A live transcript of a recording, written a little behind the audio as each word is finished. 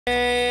Do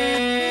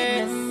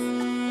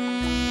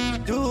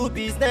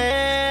business,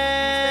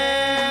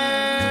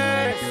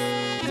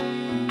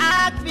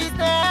 act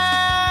business.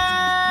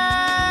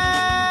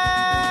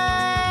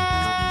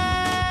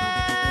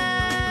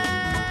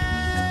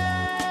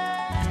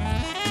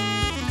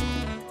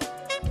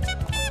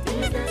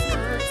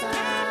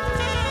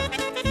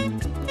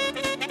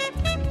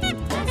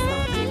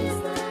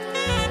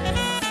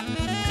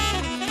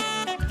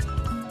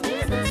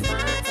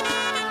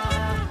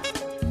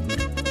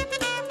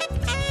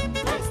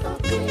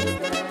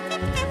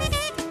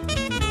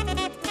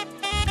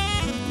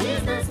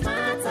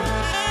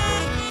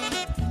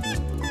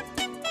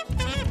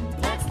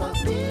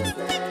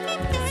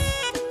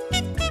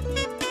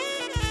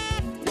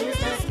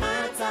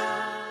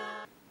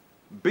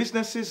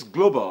 Businesses,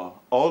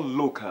 global or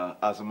local,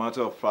 as a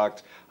matter of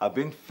fact, have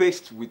been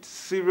faced with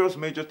serious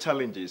major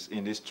challenges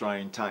in these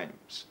trying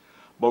times.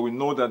 But we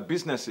know that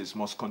businesses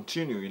must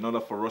continue in order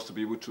for us to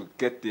be able to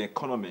get the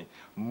economy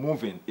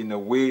moving in a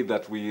way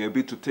that we are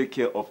able to take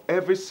care of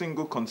every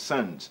single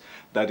concerns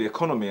that the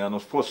economy and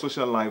of course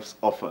social lives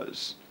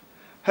offers.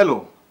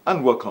 Hello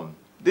and welcome.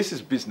 This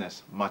is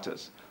Business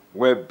Matters,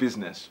 where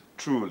business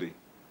truly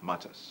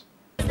matters.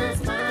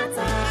 Business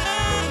matters.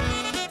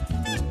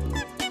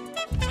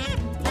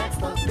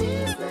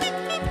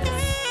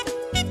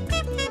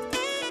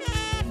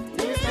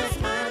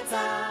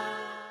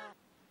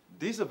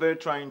 These are very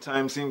trying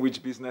times in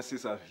which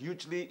businesses are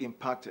hugely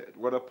impacted,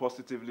 whether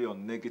positively or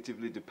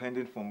negatively,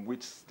 depending from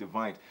which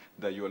divide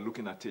that you are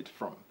looking at it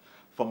from.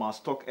 From our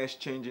stock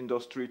exchange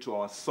industry to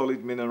our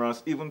solid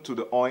minerals, even to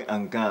the oil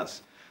and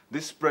gas.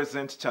 This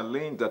present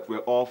challenge that we're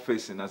all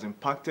facing has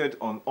impacted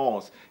on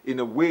us in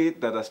a way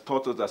that has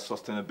taught us that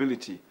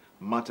sustainability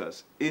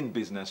matters in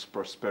business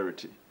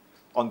prosperity.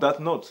 On that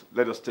note,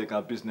 let us take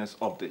our business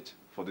update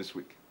for this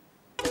week.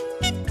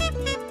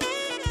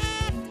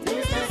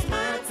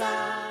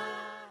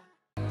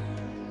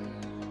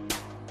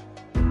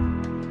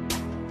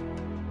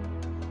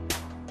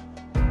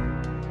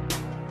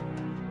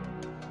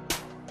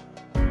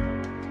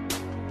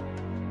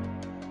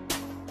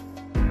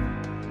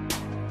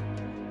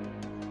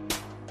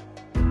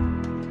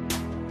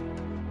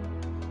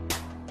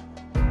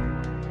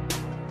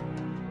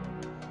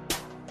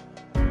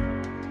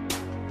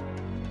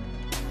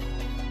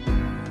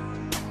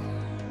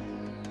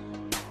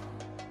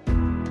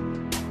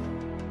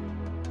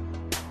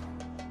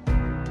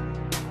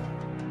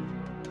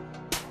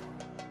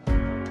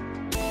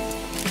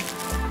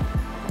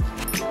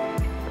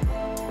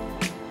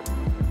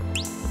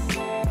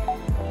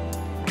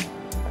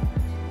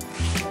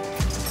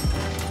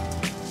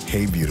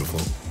 Hey beautiful,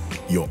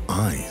 your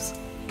eyes,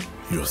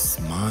 your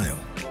smile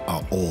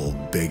are all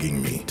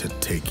begging me to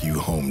take you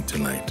home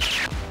tonight.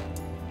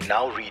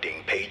 Now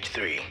reading page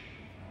 3.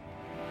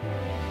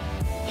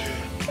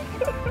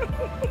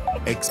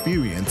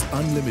 Experience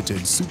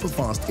unlimited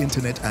super-fast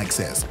internet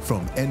access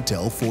from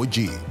Entel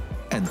 4G.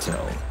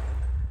 Entel.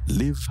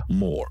 Live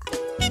more.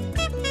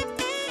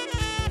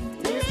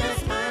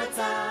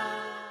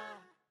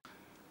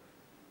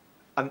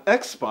 An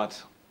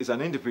expert is an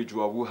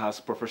individual who has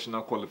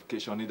professional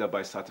qualification either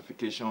by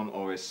certification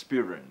or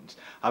experience,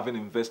 having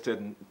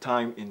invested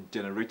time in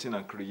generating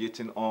and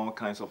creating all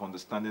kinds of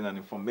understanding and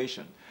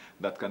information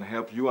that can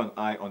help you and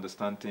I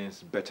understand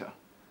things better.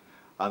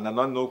 And on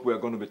that note, we are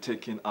going to be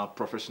taking our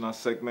professional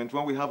segment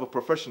when we have a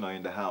professional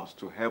in the house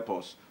to help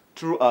us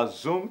through our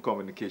Zoom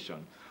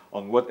communication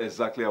on what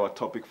exactly our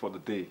topic for the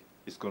day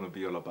is going to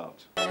be all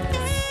about.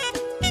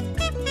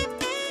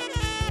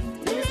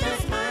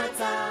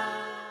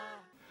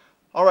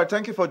 All right,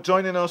 thank you for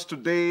joining us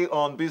today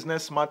on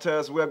Business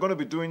Matters. We are going to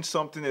be doing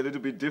something a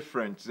little bit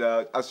different.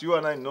 As you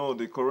and I know,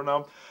 the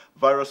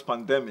coronavirus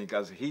pandemic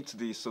has hit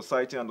the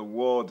society and the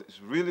world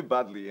really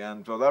badly.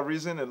 And for that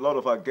reason, a lot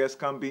of our guests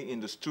can't be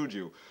in the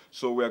studio.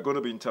 So we are going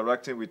to be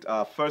interacting with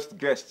our first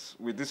guests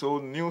with this whole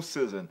new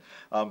season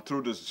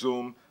through the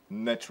Zoom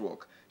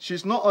network.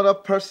 She's no other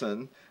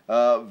person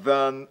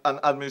than an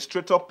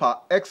administrator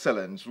par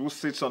excellence who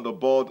sits on the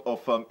board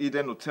of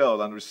Eden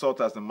Hotel and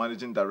Resort as the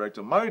managing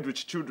director. Married with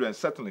children,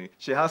 certainly.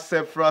 She has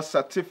several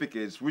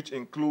certificates, which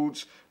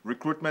includes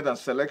recruitment and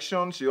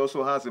selection. She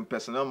also has in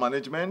personnel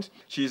management.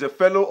 She is a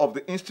fellow of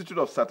the Institute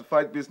of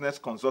Certified Business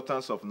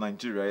Consultants of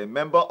Nigeria, a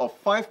member of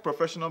 5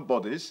 professional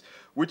bodies,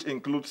 which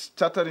includes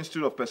Chartered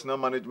Institute of Personnel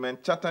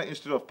Management, Chartered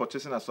Institute of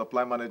Purchasing and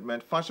Supply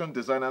Management, Fashion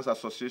Designers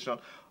Association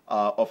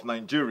of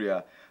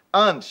Nigeria.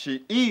 And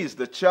she is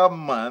the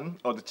chairman,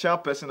 or the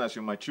chairperson as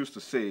you might choose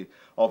to say,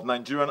 of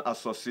Nigerian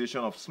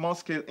Association of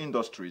Small-Scale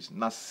Industries,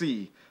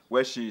 NASI,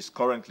 where she is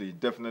currently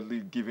definitely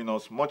giving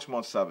us much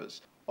more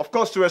service. Of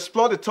course, to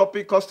explore the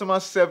topic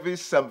customer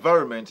service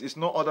environment is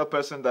no other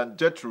person than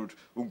Getrude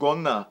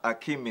Ngunan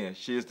Akhimien.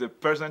 She is the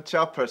present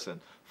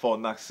chairperson for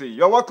NASI.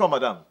 You're welcome,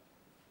 madam.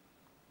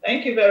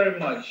 Thank you very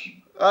much.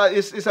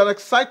 It's an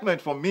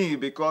excitement for me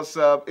because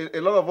a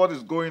lot of what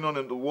is going on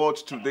in the world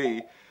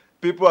today,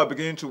 people are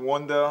beginning to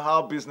wonder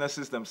how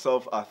businesses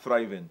themselves are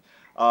thriving.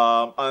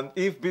 And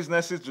if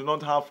businesses do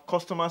not have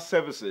customer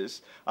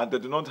services and they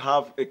do not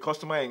have a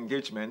customer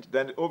engagement,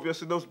 then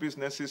obviously those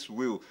businesses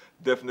will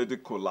definitely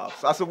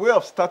collapse. As a way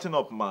of starting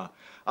up,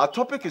 our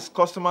topic is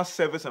customer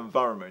service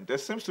environment. There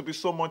seems to be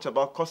so much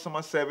about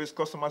customer service,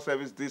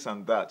 this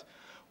and that.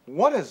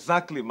 What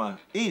exactly,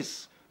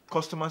 is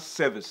customer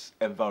service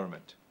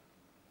environment?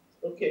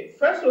 Okay,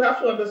 first we have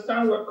to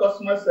understand what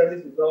customer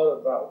service is all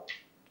about.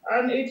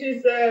 And it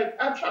is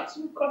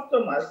attracting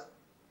customers,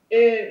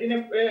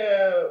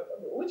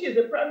 which is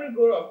the primary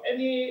goal of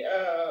any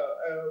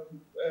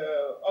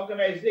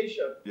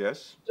organization.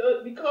 Yes.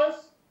 So,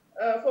 because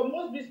for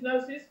most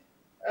businesses,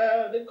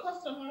 the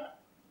customer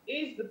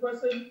is the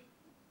person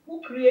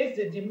who creates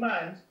the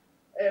demand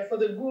for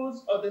the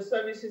goods or the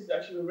services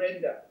that you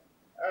render.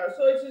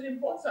 So it is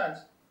important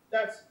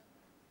that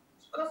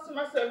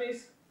customer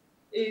service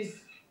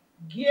is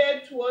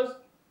geared towards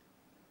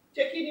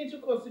taking into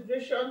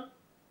consideration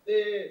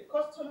the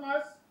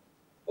customers'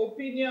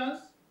 opinions,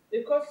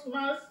 the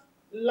customers'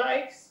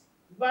 likes,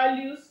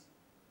 values,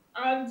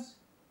 and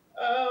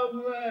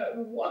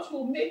what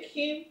will make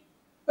him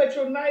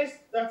patronize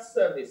that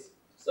service.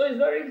 So it's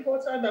very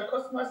important that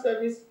customer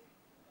service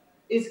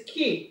is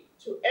key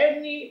to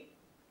any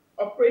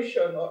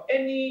operation or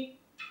any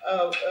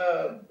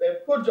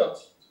product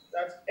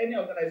that any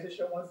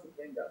organization wants to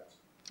bring out.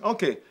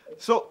 Okay,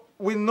 so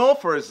we know,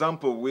 for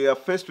example, we are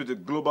faced with a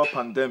global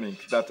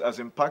pandemic that has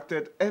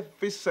impacted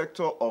every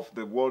sector of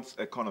the world's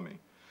economy.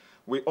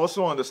 We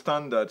also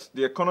understand that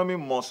the economy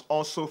must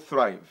also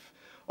thrive.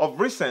 Of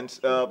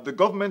recent, the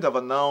government have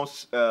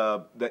announced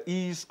the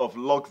ease of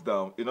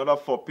lockdown in order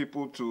for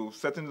people to,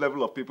 certain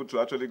level of people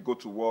to actually go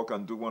to work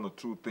and do one or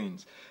two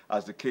things,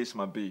 as the case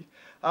might be.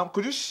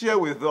 Could you share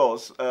with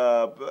us,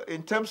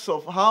 in terms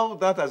of how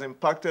that has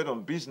impacted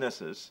on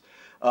businesses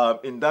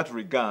in that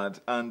regard,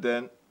 and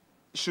then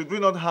should we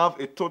not have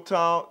a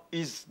total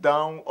ease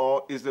down,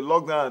 or is the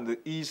lockdown and the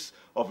ease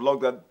of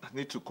lockdown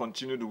need to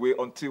continue the way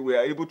until we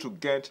are able to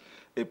get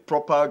a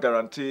proper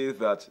guarantee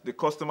that the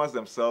customers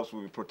themselves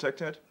will be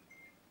protected?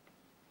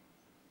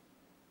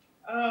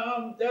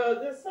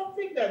 There's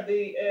something that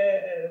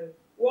the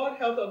World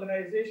Health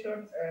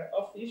Organization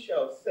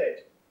officials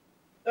said,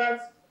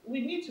 that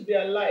we need to be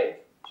alive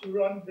to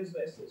run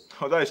businesses.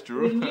 Oh, that is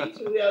true. We need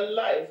to be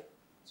alive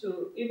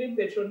to even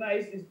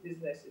patronize these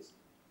businesses.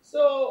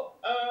 So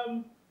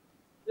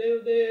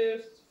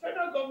the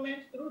federal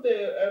government, through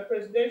the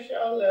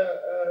presidential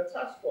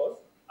task force,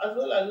 as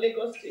well as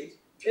Lagos State,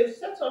 they've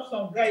set up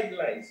some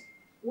guidelines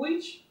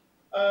which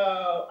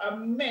are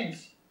meant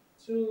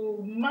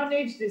to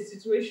manage the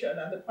situation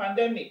and the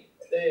pandemic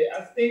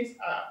as things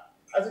are,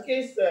 as the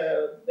case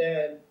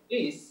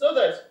is, so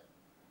that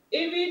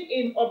even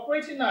in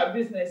operating our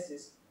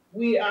businesses,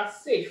 we are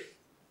safe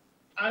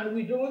and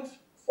we don't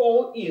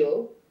fall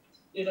ill,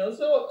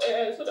 so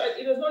that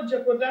it does not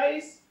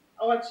jeopardize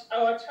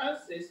our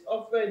chances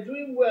of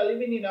doing well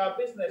even in our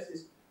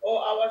businesses,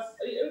 or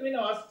even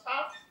our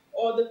staff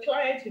or the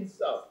client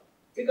himself.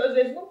 Because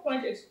there's no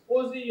point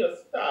exposing your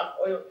staff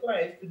or your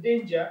clients to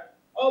danger,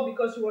 all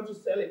because you want to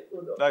sell a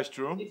product. That's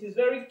true. It is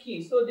very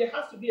key. So there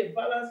has to be a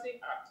balancing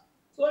act.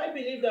 So I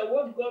believe that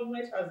what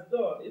government has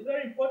done is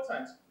very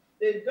important.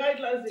 The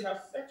guidelines they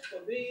have set for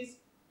this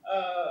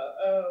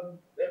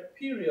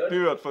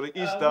period for the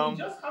ease down. We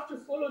just have to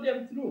follow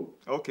them through.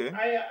 Okay.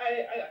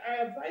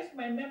 I advise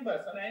my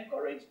members and I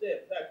encourage them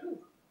that,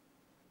 look,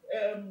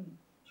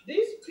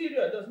 this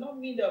period does not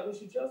mean that we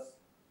should just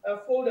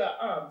fold our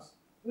arms.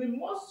 We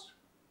must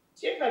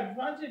take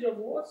advantage of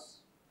what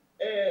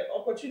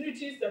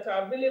opportunities that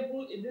are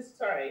available in this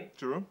time.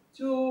 True.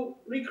 To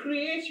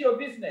recreate your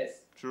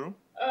business. True.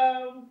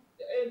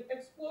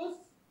 Expose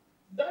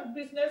that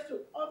business to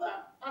other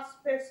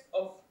aspects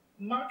of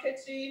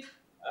marketing,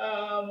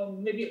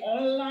 maybe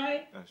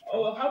online,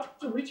 or how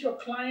to reach your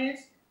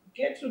clients,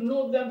 get to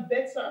know them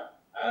better,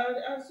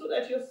 and so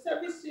that your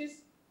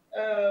services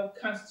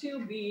can still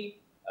be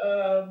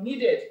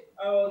needed,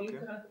 or you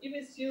can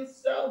even still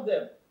sell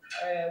them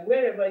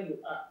wherever you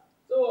are.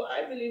 So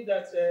I believe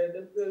that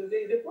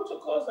the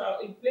protocols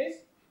are in place,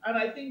 and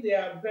I think they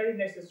are very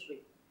necessary.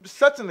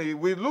 Certainly,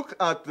 we look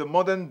at the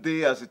modern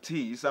day as it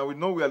is, and we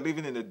know we are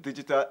living in a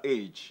digital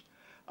age.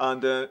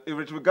 And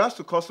with regards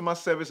to customer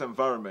service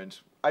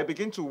environment, I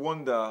begin to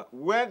wonder,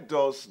 where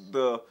does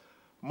the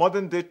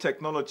modern day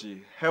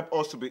technology help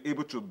us to be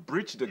able to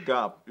bridge the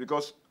gap?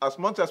 Because as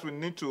much as we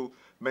need to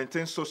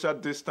maintain social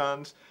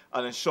distance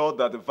and ensure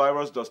that the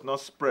virus does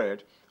not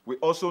spread, we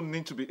also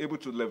need to be able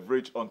to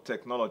leverage on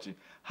technology.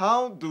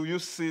 How do you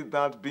see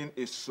that being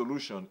a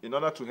solution in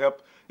order to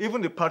help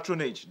even the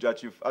patronage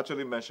that you've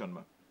actually mentioned,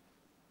 ma'am?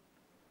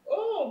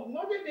 Oh,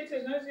 modern day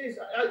technology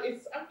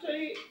it's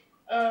actually,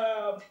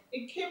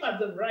 it came at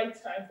the right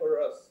time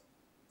for us,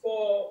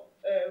 for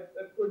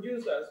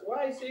producers.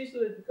 Why I say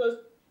so is because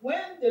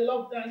when the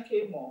lockdown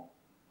came on,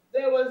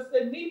 there was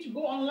the need to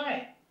go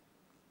online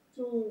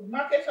to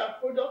market our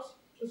products,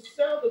 to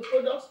sell the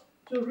products,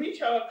 to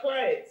reach our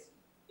clients.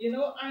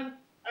 And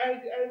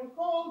I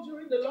recall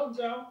during the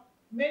lockdown,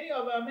 many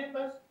of our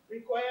members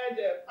required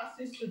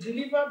passes to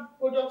deliver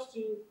products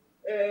to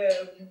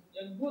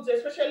goods,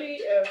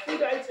 especially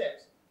food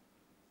items,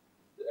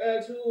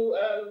 to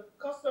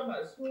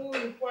customers who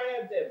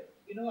required them.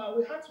 And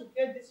we had to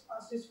get these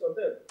passes for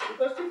them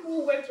because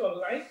people went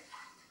online,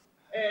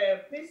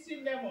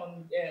 pasting them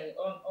on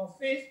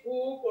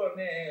Facebook, on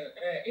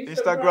Instagram, and all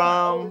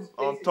Instagram, these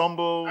on places,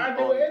 Tumble, and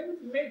they were able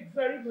to make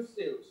very good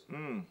sales.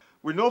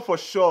 We know for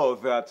sure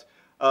that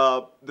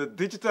the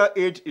digital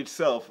age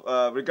itself,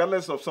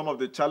 regardless of some of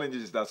the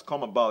challenges that's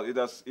come about,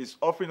 is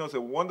offering us a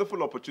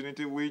wonderful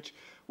opportunity, which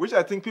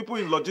I think people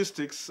in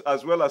logistics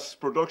as well as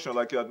production,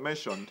 like you had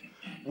mentioned,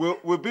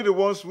 will be the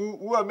ones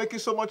who are making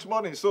so much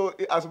money. So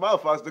as a matter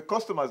of fact, the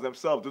customers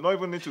themselves do not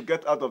even need to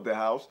get out of their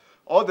house.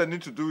 All they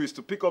need to do is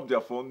to pick up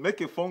their phone,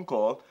 make a phone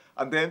call,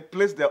 and then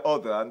place their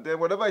order, and then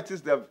whatever it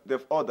is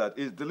they've ordered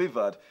is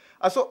delivered.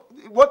 And so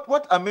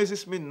what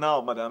amazes me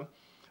now, madam,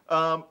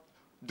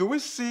 do we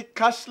see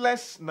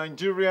cashless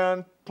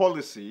Nigerian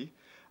policy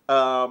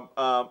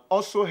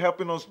also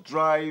helping us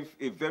drive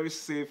a very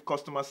safe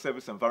customer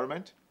service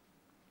environment?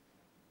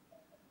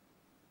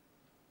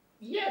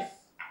 Yes,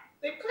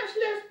 the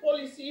cashless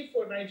policy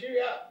for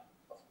Nigeria,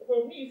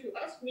 for me, if you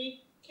ask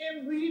me,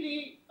 came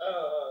really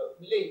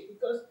late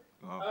because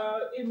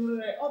in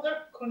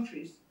other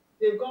countries,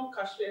 they've gone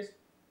cashless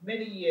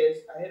many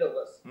years ahead of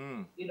us.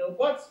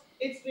 But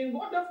it's been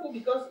wonderful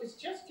because it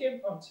just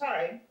came on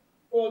time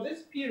for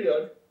this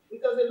period,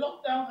 because the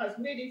lockdown has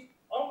made it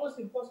almost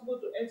impossible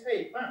to enter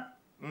a bank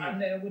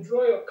and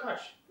withdraw your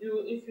cash.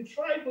 If you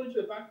try going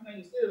to a bank now,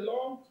 you see a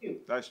long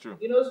queue. That's true.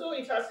 So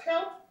it has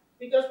helped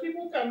because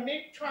people can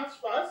make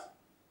transfers,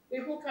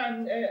 people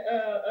can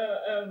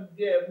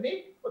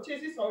make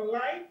purchases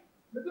online,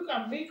 people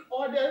can make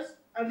orders,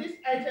 and these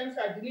items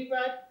are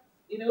delivered.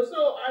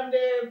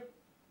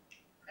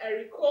 I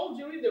recall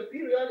during the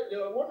period, there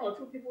were one or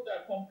two people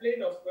that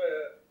complained of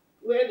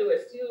where they were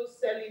still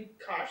selling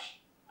cash,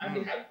 and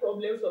they had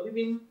problems of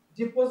even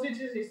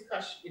depositing this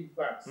cash in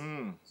banks.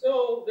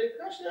 So the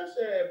cashless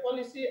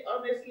policy,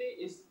 honestly,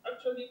 is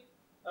actually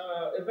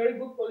a very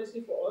good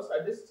policy for us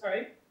at this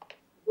time,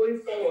 going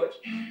forward,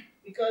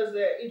 because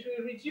it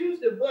will reduce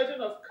the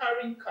burden of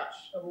carrying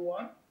cash, number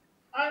one.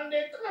 And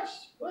the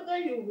cash, whether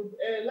you would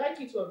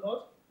like it or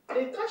not,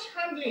 the cash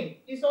handling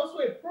is also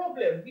a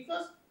problem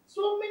because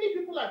so many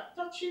people are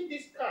touching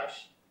this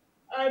cash.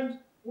 And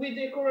with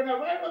the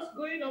coronavirus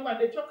going on and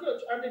the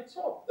chocolate and the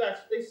top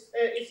that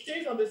it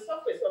stays on the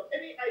surface of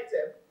any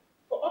item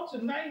for up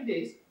to 9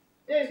 days,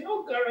 there is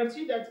no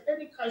guarantee that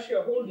any cash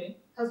you're holding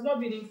has not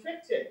been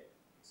infected.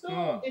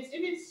 So it's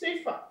even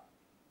safer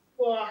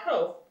for our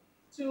health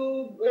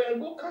to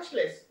go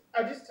cashless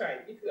at this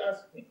time, if you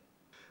ask me.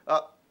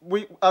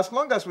 As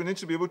long as we need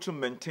to be able to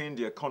maintain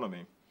the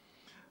economy,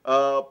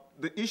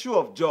 the issue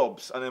of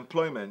jobs and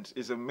employment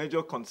is a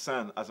major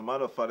concern, as a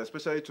matter of fact,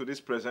 especially to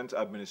this present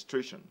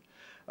administration.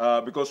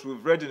 Because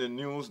we've read in the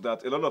news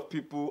that a lot of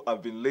people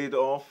have been laid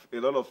off, a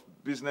lot of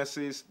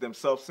businesses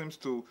themselves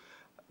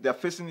they're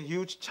facing a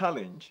huge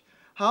challenge.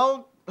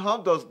 How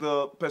does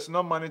the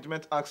personnel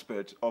management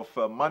aspect of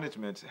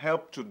management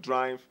help to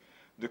drive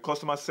the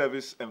customer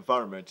service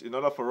environment in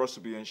order for us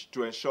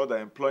to ensure that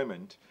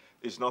employment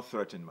is not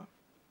threatened, ma'am?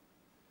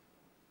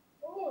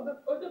 Oh, the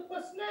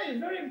personnel is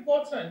very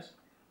important.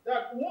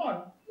 That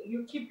one,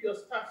 you keep your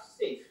staff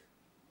safe.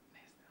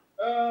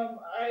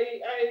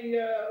 I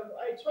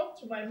talk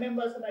to my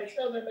members and I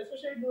tell them,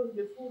 especially those in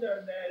the food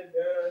and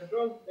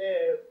drug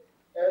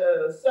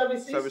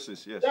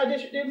services, yes, that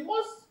they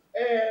must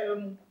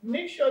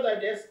make sure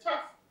that their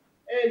staff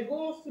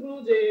go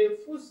through the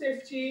food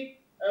safety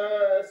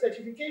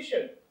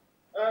certification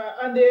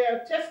and they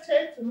are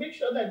tested to make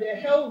sure that they're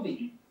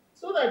healthy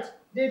so that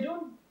they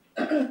don't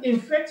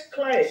infect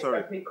clients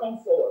that may come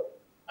forward.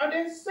 And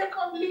then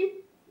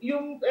secondly,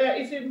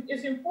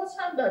 it's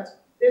important that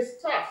the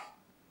staff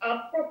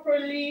are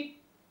properly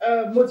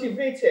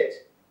motivated.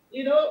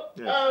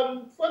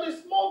 For the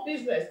small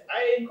business,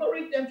 I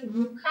encourage them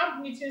to have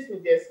meetings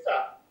with their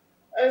staff,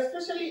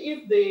 especially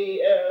if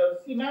the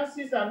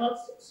finances are not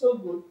so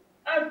good,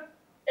 and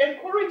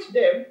encourage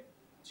them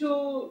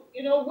to,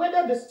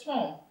 weather the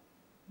storm.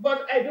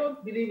 But I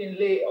don't believe in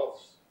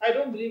layoffs.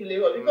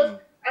 Because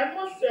I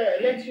must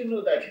let you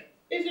know that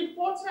it's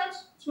important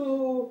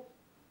to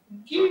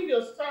give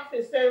your staff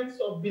a sense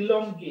of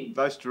belonging.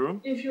 That's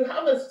true. If you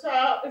have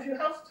staff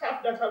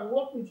that have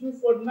worked with you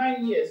for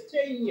 9 years,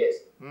 10 years,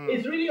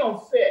 it's really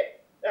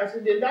unfair that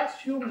in the last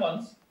few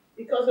months,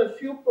 because of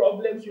few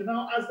problems, you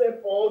now ask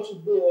them all to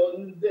go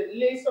and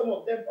lay some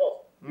of them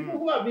off. People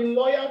who have been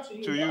loyal to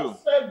you, have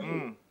served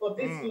you for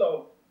this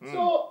long.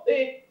 So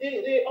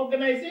the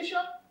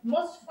organization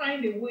must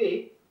find a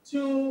way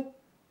to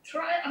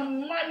try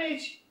and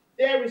manage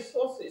their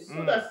resources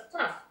so that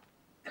staff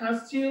can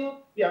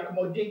still be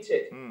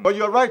accommodated. But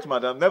you're right,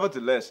 madam.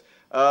 Nevertheless,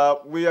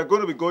 we are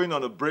going to be going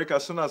on a break.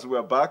 As soon as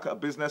we're back,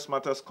 Business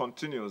Matters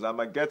continues. And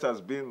my guest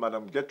has been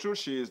Madam Getrude.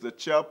 She is the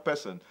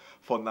chairperson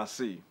for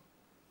NACI.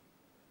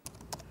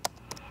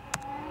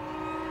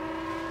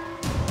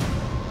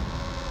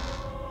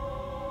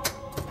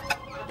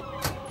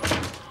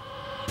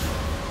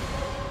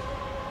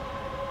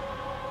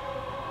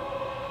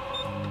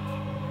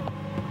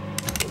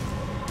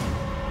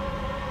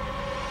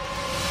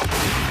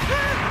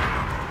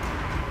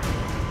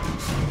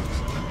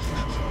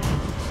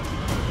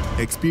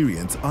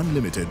 Experience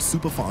unlimited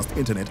super-fast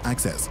internet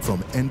access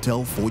from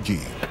Entel 4G.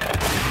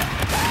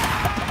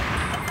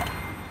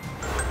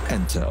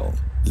 Entel.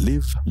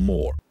 Live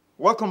more.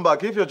 Welcome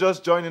back. If you're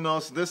just joining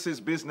us, this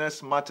is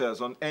Business Matters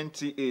on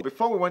NTA.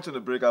 Before we went to the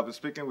break, I've been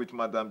speaking with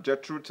Madam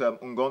Getrude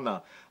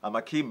Ngunan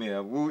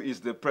Akhimien, who is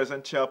the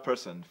present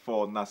chairperson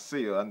for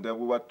NASIL, and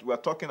we were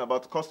talking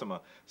about customer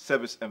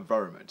service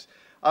environment.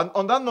 And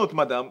on that note,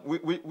 Madam,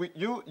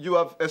 you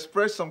have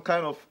expressed some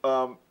kind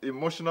of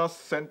emotional,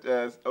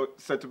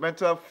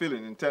 sentimental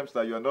feeling in terms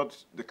that you are not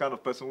the kind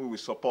of person who will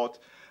support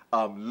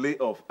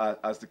layoff,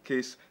 as the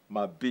case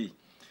might be.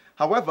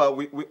 However,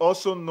 we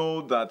also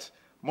know that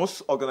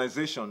most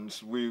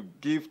organizations will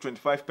give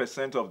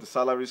 25% of the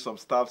salary some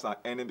staffs are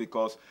earning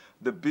because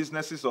the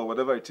businesses or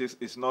whatever it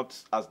is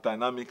not as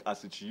dynamic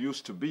as it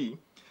used to be.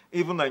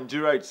 Even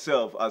Nigeria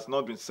itself has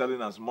not been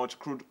selling as much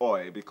crude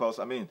oil because,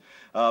 I mean,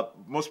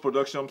 most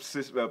production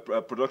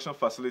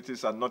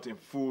facilities are not in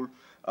full,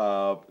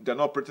 they're not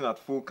operating at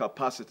full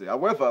capacity.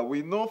 However,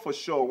 we know for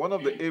sure one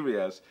of the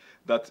areas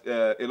that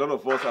a lot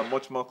of us are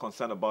much more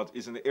concerned about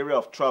is in the area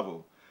of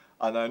travel.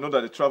 And I know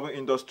that the travel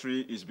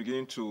industry is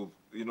beginning to,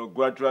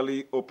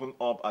 gradually open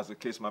up as the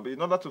case might be,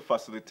 in order to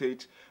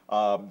facilitate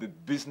the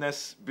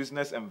business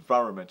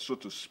environment, so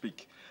to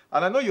speak.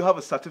 And I know you have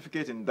a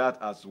certificate in that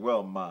as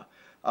well, Ma.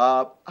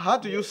 How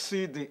do you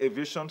see the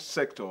aviation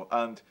sector,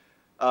 and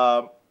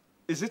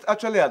is it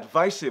actually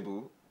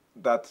advisable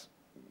that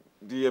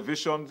the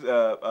aviation,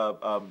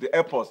 the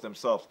airports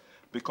themselves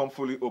become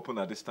fully open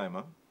at this time?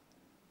 Huh?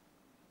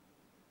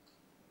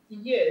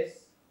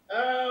 Yes.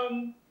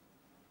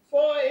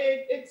 For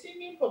a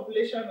teeming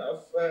population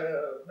of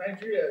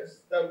Nigerians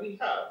that we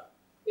have,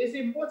 it's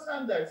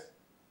important that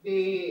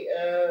the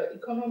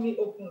economy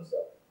opens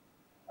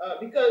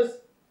up because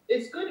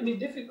it's going to be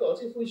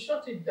difficult if we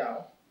shut it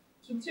down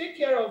to take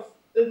care of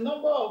the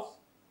number of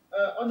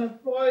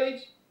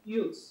unemployed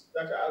youths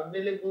that are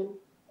available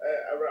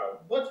around.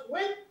 But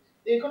when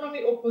the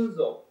economy opens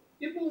up,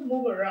 people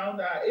move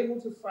around, are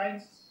able to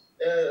find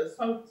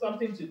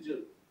something to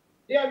do.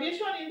 The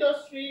aviation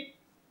industry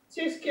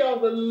takes care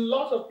of a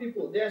lot of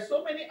people. There are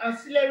so many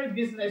ancillary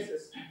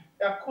businesses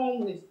that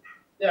come with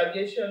the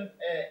aviation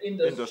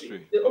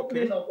industry. The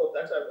opening up of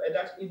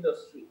that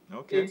industry.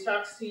 Okay. The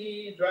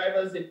taxi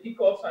drivers, the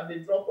pickups and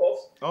the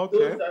drop-offs,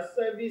 those that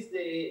service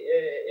the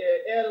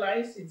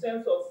airlines in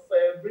terms of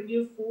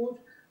bringing food,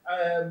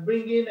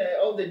 bringing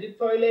all the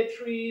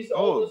toiletries,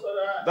 all those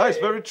other. That is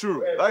very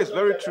true. That is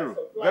very true.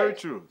 Very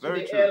true.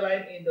 Very true. The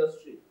airline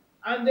industry.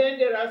 And then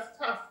there are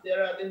staff.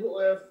 There are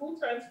the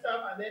full-time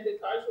staff and then the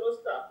casual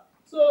staff.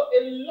 So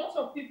a lot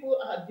of people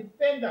are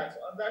dependent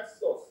on that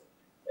source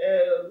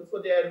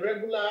for their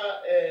regular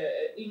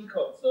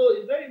income. So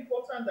it's very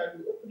important that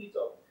we open it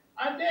up.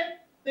 And then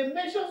the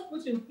measures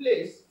put in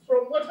place,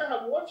 from what I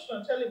have watched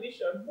on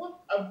television, both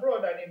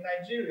abroad and in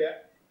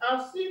Nigeria,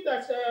 I've seen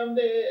that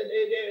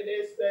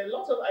there's a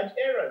lot of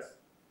adherence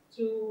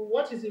to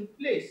what is in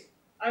place.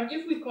 And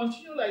if we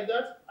continue like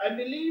that, I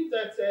believe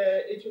that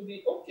it will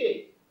be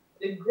okay.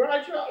 The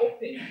gradual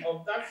opening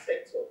of that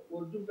sector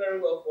will do very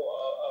well for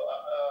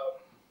our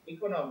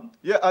economy.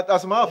 Yeah,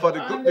 as a matter of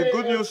fact, the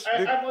good news.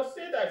 I must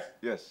say that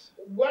yes,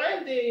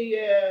 while the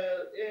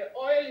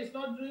oil is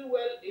not doing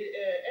well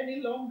any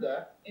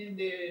longer in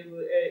the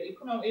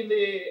economy, in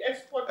the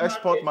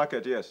export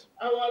market, yes,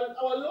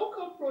 our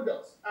local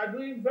products are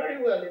doing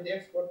very well in the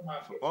export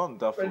market.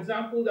 Wonderful. For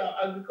example, the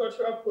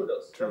agricultural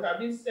products that have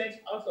been sent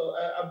out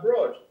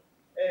abroad.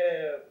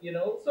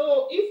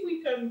 So if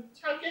we can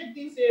target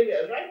these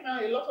areas, right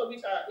now a lot of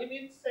it are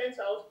even sent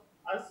out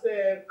as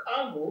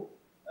cargo,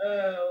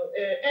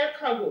 air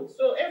cargo,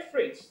 so air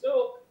freight.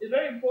 So it's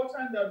very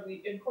important that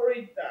we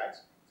encourage that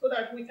so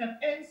that we can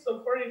earn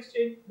some foreign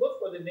exchange both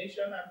for the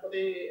nation and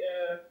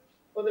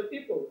for the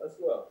people as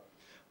well.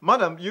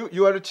 Madam,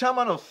 you are the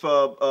chairman of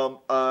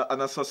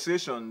an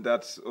association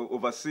that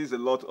oversees a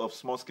lot of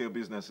small-scale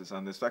businesses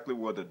and exactly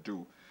what they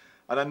do.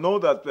 And I know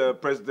that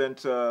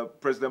President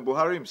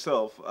Buhari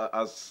himself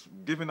has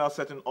given out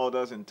certain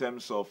orders in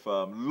terms of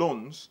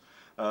loans,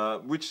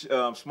 which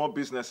small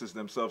businesses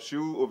themselves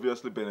should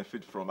obviously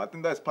benefit from. I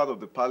think that's part of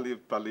the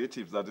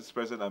palliatives that this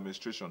present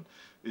administration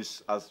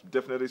has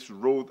definitely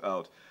rolled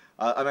out.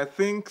 And I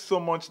think so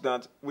much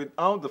that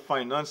without the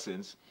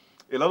financings,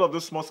 a lot of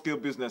those small-scale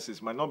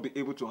businesses might not be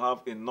able to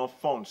have enough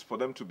funds for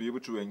them to be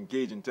able to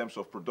engage in terms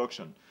of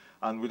production.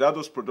 And without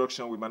those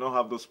production, we might not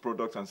have those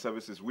products and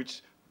services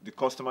which the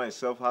customer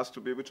itself has to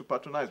be able to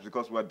patronize,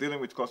 because we're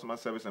dealing with customer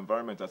service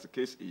environment as the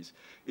case is.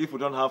 If we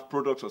don't have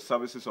products or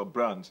services or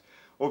brands,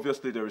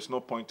 obviously there is no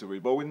point to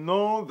it. But we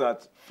know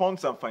that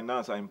funds and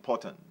finance are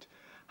important.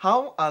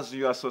 How, as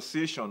your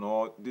association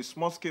or the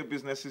small-scale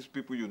businesses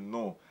people you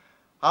know,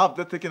 how have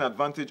they taken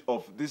advantage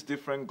of these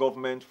different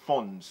government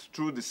funds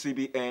through the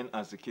CBN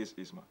as the case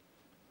is, ma'am?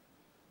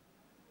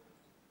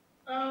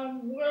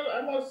 Well,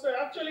 I must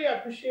actually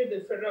appreciate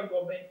the federal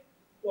government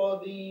for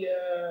the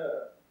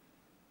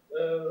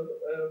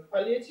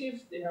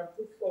palliatives they have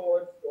put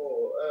forward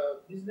for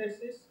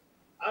businesses,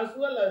 as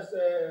well as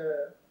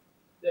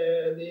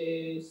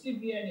the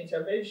CBN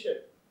intervention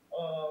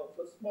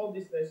for small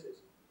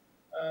businesses.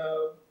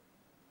 Uh,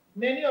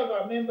 Many of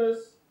our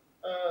members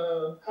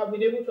have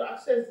been able to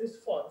access these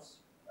funds.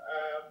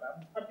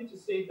 I'm happy to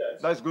say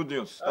that. That's good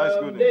news. That's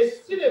good There's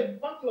news. still a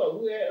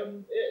backlog where,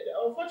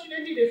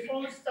 unfortunately, the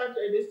funds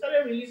they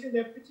started releasing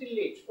them pretty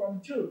late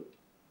from June.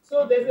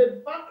 So there's a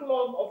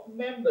backlog of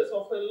members,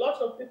 of a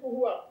lot of people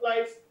who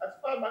applied as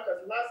far back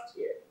as last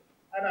year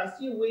and are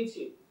still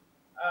waiting.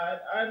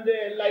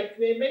 Like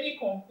many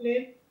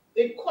complain,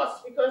 they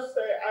cost because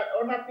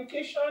on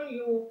application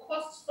you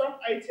cost some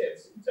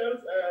items in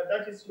terms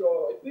that is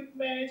your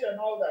equipment and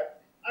all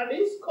that, and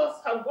these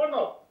costs have gone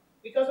up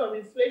because of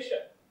inflation.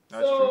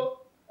 That's true.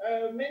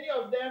 Many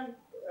of them,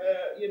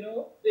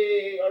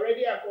 they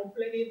already are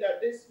complaining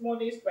that this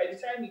monies, by the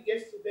time it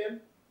gets to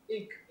them,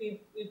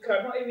 it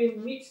cannot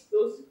even meet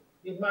those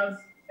demands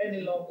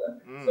any longer.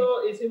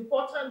 So it's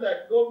important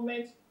that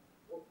government,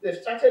 they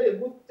started a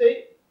good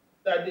thing,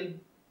 that they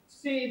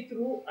see it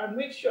through and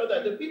make sure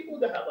that the people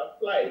that have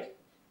applied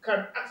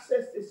can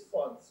access these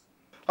funds.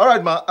 All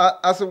right, Ma,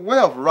 as a way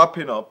of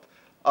wrapping up,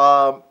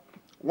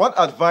 what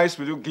advice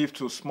will you give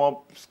to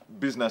small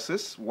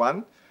businesses,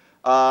 one?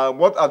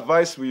 What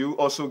advice will you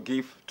also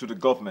give to the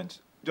government?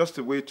 Just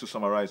a way to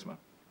summarize, Ma.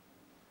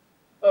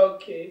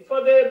 Okay,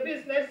 for the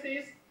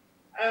businesses,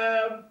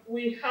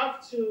 we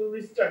have to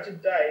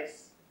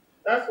re-strategize.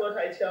 That's what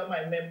I tell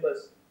my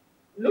members.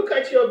 Look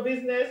at your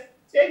business,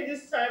 take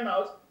this time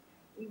out,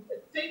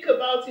 think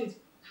about it.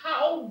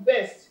 How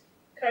best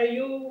can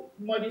you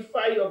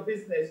modify your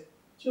business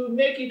to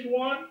make it,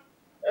 one,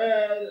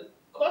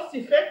 cost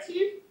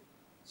effective,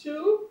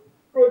 two,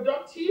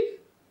 productive,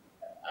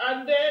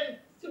 and then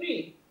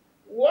three,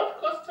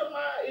 what customer,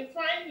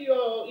 find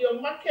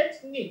your market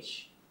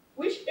niche.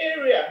 Which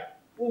area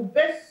will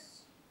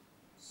best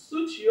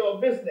suit your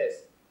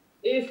business?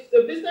 If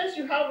the business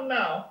you have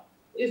now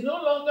is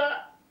no longer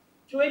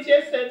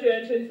 20th century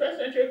and 21st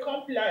century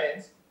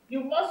compliant,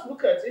 you must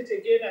look at it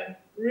again and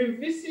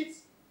revisit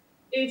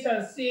it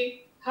and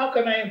see how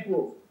can I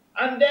improve.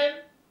 And then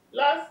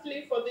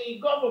lastly, for the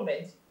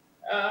government,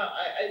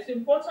 it's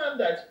important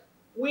that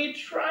we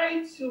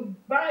try to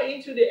buy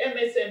into the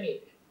MSME.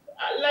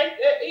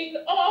 In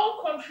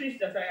all countries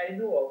that I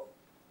know of,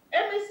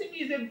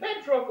 MSME is a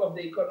bedrock of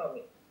the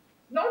economy,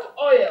 not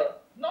oil,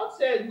 not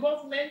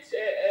government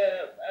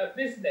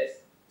business.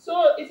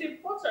 So it's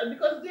important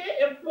because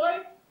they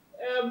employ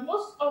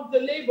most of the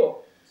labor.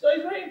 So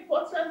it's very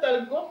important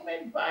that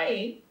government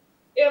buying,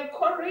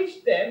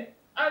 encourage them,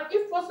 and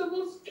if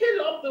possible,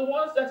 scale up the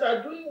ones that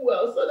are doing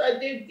well so that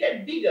they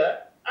get bigger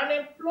and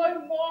employ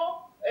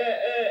more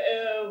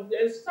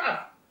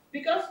staff.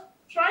 Because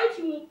trying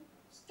to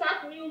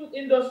start new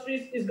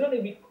industries is going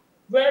to be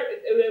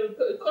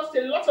cost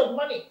a lot of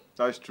money.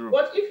 That's true.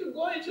 But if you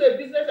go into a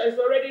business that is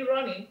already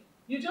running,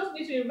 you just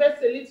need to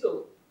invest a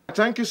little.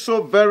 Thank you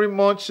so very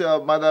much,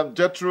 Madam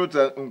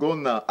Getrude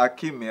Ngunan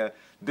Akhimien,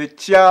 the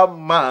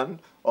chairman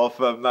of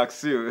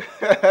NACSIL.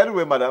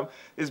 Anyway, Madam,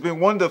 it's been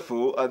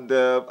wonderful, and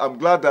I'm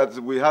glad that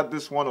we had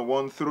this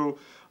one-on-one through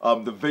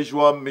the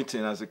visual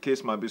meeting, as the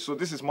case might be. So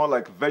this is more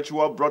like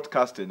virtual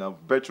broadcasting and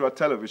virtual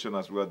television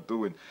as we are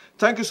doing.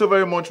 Thank you so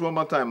very much one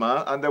more time,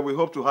 and we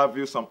hope to have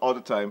you some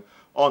other time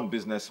on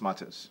Business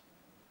Matters.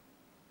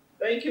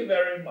 Thank you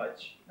very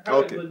much.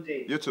 Have a good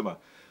day. You too, ma.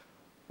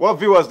 Well,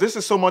 viewers, this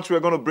is so much we're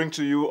going to bring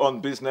to you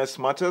on Business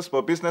Matters,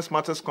 but Business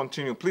Matters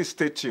continue. Please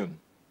stay tuned.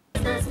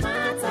 Business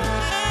Matters.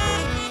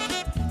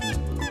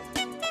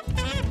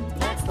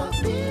 Let's talk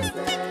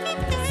business.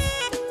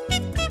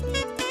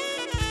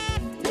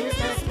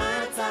 Business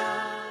Matters.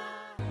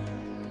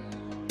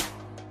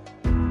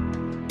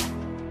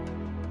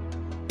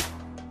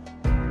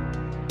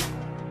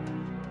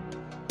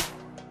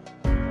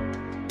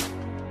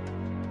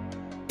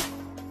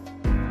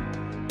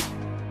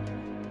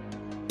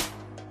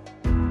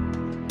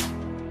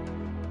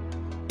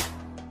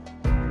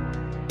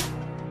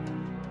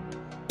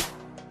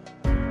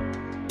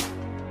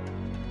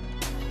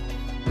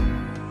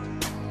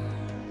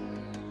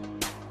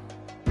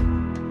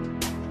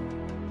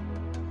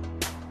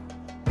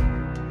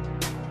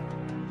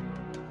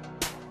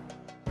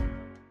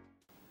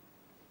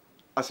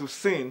 As we've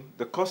seen,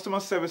 the customer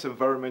service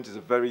environment is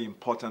a very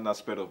important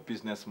aspect of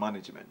business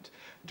management.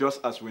 Just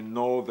as we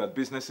know that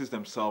businesses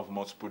themselves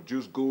must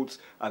produce goods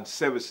and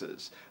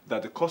services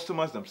that the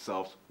customers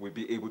themselves will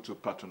be able to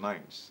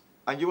patronize.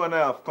 And you and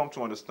I have come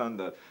to understand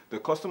that the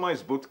customer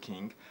is both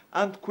king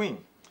and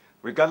queen.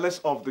 Regardless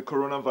of the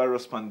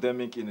coronavirus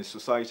pandemic in the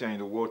society and in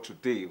the world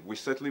today, we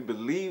certainly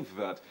believe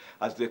that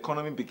as the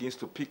economy begins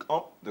to pick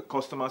up, the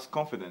customer's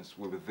confidence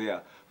will be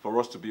there for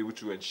us to be able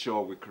to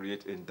ensure we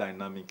create a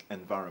dynamic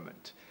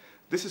environment.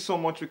 This is so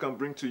much we can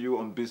bring to you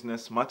on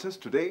Business Matters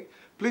today.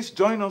 Please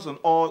join us on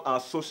all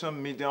our social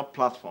media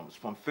platforms,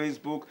 from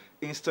Facebook,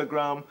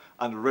 Instagram,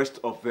 and the rest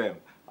of them.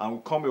 And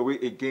we'll come away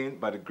again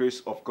by the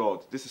grace of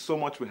God. This is so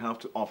much we have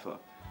to offer.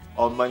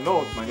 On my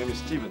note, my name is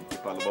Stephen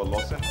Ipalabo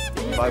Lawson.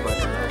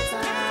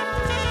 Bye-bye.